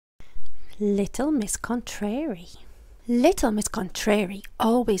Little Miss Contrary. Little Miss Contrary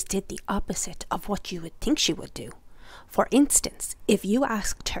always did the opposite of what you would think she would do. For instance, if you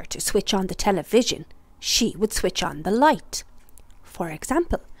asked her to switch on the television, she would switch on the light. For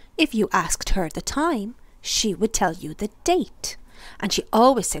example, if you asked her the time, she would tell you the date. And she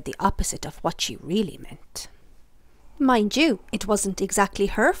always said the opposite of what she really meant. Mind you, it wasn't exactly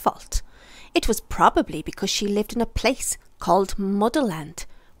her fault. It was probably because she lived in a place called Muddleland,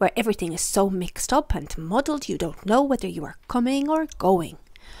 where everything is so mixed up and muddled you don't know whether you are coming or going.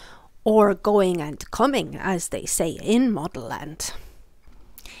 Or going and coming, as they say in Muddleland.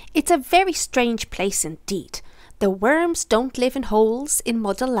 It's a very strange place indeed. The worms don't live in holes in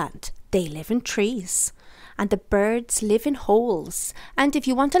Muddleland, they live in trees. And the birds live in holes. And if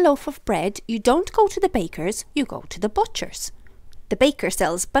you want a loaf of bread, you don't go to the baker's, you go to the butcher's. The baker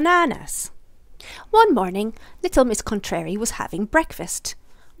sells bananas. One morning, little Miss Contrary was having breakfast.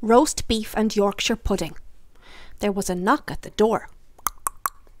 Roast beef and Yorkshire pudding. There was a knock at the door.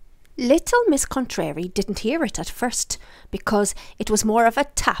 Little Miss Contrary didn't hear it at first, because it was more of a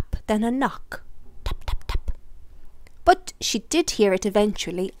tap than a knock. Tap, tap, tap. But she did hear it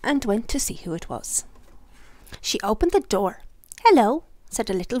eventually and went to see who it was. She opened the door. "Hello," said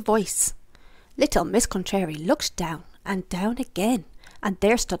a little voice. Little Miss Contrary looked down and down again, and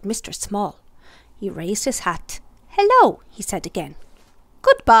there stood Mr. Small. He raised his hat. "Hello," he said again.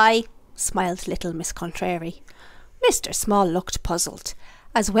 "Goodbye," smiled little Miss Contrary. Mr. Small looked puzzled,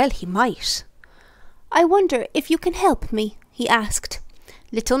 as well he might. "I wonder if you can help me?" he asked.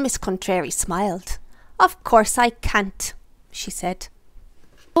 Little Miss Contrary smiled. "Of course I can't," she said.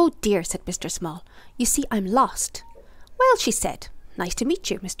 "Oh dear," said Mr. Small. "You see, I'm lost." "Well," she said, "nice to meet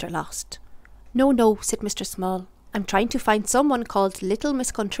you, Mr. Lost." No, said Mr. Small. "I'm trying to find someone called Little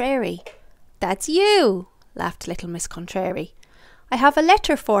Miss Contrary." "That's you," laughed little Miss Contrary. "I have a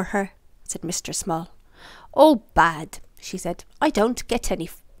letter for her," said Mr. Small. "Oh, bad," she said. "I don't get any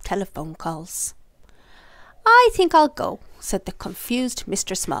telephone calls." "I think I'll go," said the confused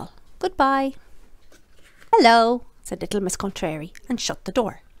Mr. Small. "Goodbye." "Hello," said little Miss Contrary, and shut the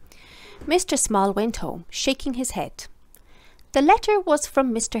door. Mr. Small went home, shaking his head. The letter was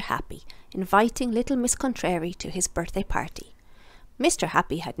from Mr. Happy, inviting little Miss Contrary to his birthday party. Mr.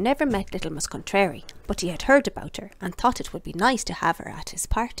 Happy had never met little Miss Contrary, but he had heard about her and thought it would be nice to have her at his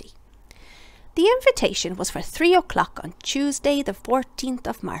party. The invitation was for 3 o'clock on Tuesday the 14th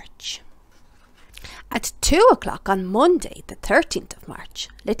of March. At 2 o'clock on Monday the 13th of March,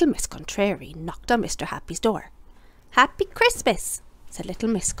 little Miss Contrary knocked on Mr. Happy's door. "Happy Christmas," said little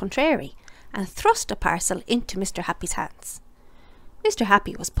Miss Contrary, and thrust a parcel into Mr. Happy's hands. Mr.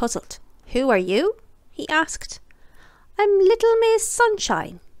 Happy was puzzled. "Who are you?" he asked. "I'm little Miss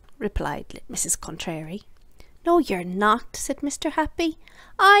Sunshine," replied Mrs. Contrary. "No, you're not," said Mr. Happy.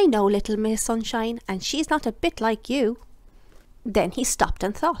 "I know little Miss Sunshine, and she's not a bit like you." Then he stopped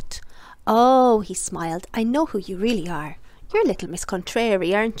and thought. "Oh," he smiled, "I know who you really are. You're little Miss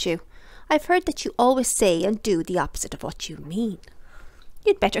Contrary, aren't you? I've heard that you always say and do the opposite of what you mean."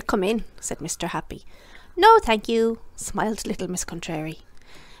 "You'd better come in," said Mr. Happy. "No, thank you," smiled little Miss Contrary.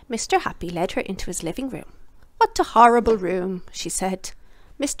 Mr. Happy led her into his living room. "What a horrible room," she said.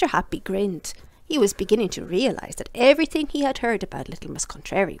 Mr. Happy grinned. He was beginning to realise that everything he had heard about little Miss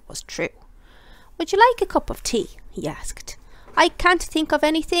Contrary was true. "Would you like a cup of tea?" he asked. "I can't think of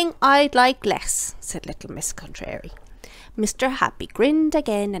anything I'd like less," said little Miss Contrary. Mr. Happy grinned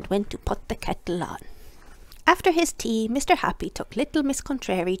again and went to put the kettle on. After his tea, Mr. Happy took little Miss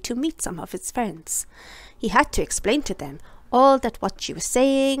Contrary to meet some of his friends. He had to explain to them all that what she was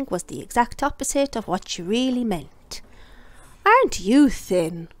saying was the exact opposite of what she really meant. "Aren't you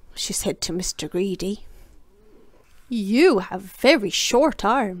thin?" she said to Mr. Greedy. "You have very short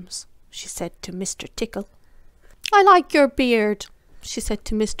arms," she said to Mr. Tickle. "I like your beard," she said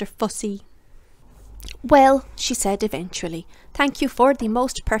to Mr. Fussy. "Well," she said eventually, "thank you for the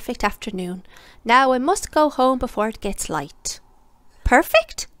most perfect afternoon. Now I must go home before it gets light."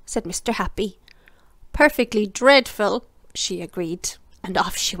 "Perfect?" said Mr. Happy. "Perfectly dreadful," she agreed, and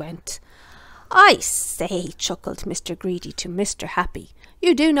off she went. "I say," chuckled Mr. Greedy to Mr. Happy,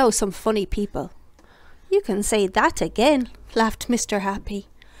 "you do know some funny people." "You can say that again," laughed Mr. Happy.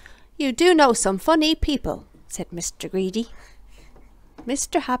 "You do know some funny people," said Mr. Greedy.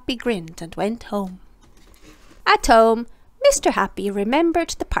 Mr. Happy grinned and went home. At home, Mr. Happy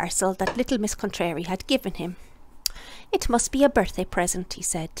remembered the parcel that little Miss Contrary had given him. "It must be a birthday present," he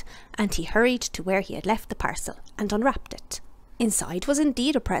said, and he hurried to where he had left the parcel and unwrapped it. Inside was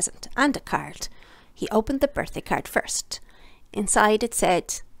indeed a present and a card. He opened the birthday card first. Inside it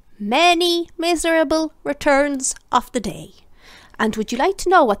said, "Many miserable returns of the day," And would you like to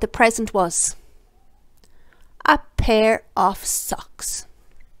know what the present was? A pair of socks.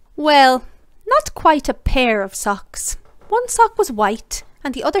 Well, not quite a pair of socks. One sock was white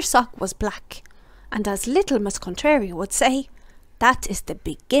and the other sock was black. And as little Miss Contrary would say, that is the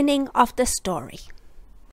beginning of the story.